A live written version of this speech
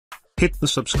hit the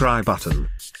subscribe button.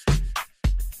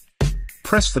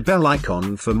 Press the bell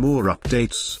icon for more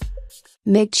updates.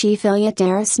 MiG chief Ilya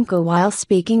Tarasenko, while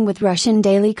speaking with Russian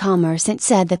Daily Commerce,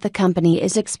 said that the company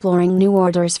is exploring new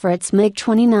orders for its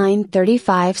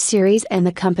MiG-35 series, and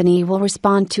the company will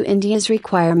respond to India's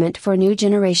requirement for new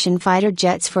generation fighter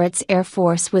jets for its Air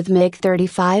Force with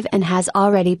MiG-35 and has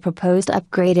already proposed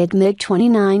upgraded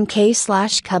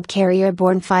MiG-29K/Cub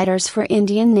carrier-borne fighters for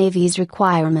Indian Navy's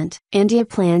requirement. India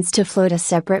plans to float a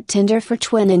separate tender for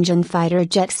twin-engine fighter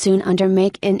jets soon under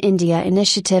Make in India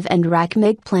initiative, and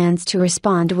MiG plans to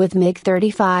respond with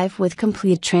MiG-35 with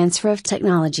complete transfer of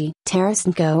technology.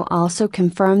 Tarasenko also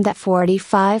confirmed that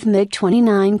 45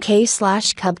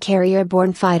 MiG-29K/Cub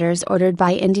carrier-borne fighters ordered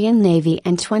by Indian Navy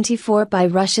and 24 by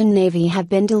Russian Navy have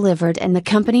been delivered, and the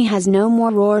company has no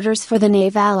more orders for the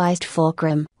navalized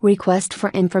Fulcrum Request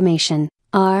for Information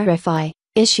 (RFI),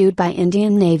 issued by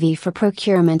Indian Navy for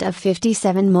procurement of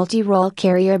 57 multi-role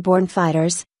carrier-borne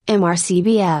fighters,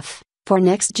 MRCBF. For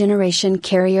next-generation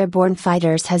carrier-borne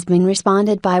fighters has been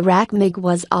responded by MiG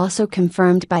was also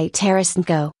confirmed by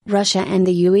Tarasenko. Russia and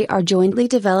the UE are jointly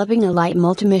developing a light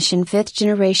multi-mission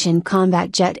 5th-generation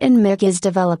combat jet, and MiG is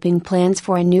developing plans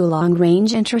for a new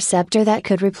long-range interceptor that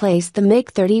could replace the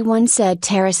MiG-31, said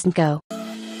Tarasenko.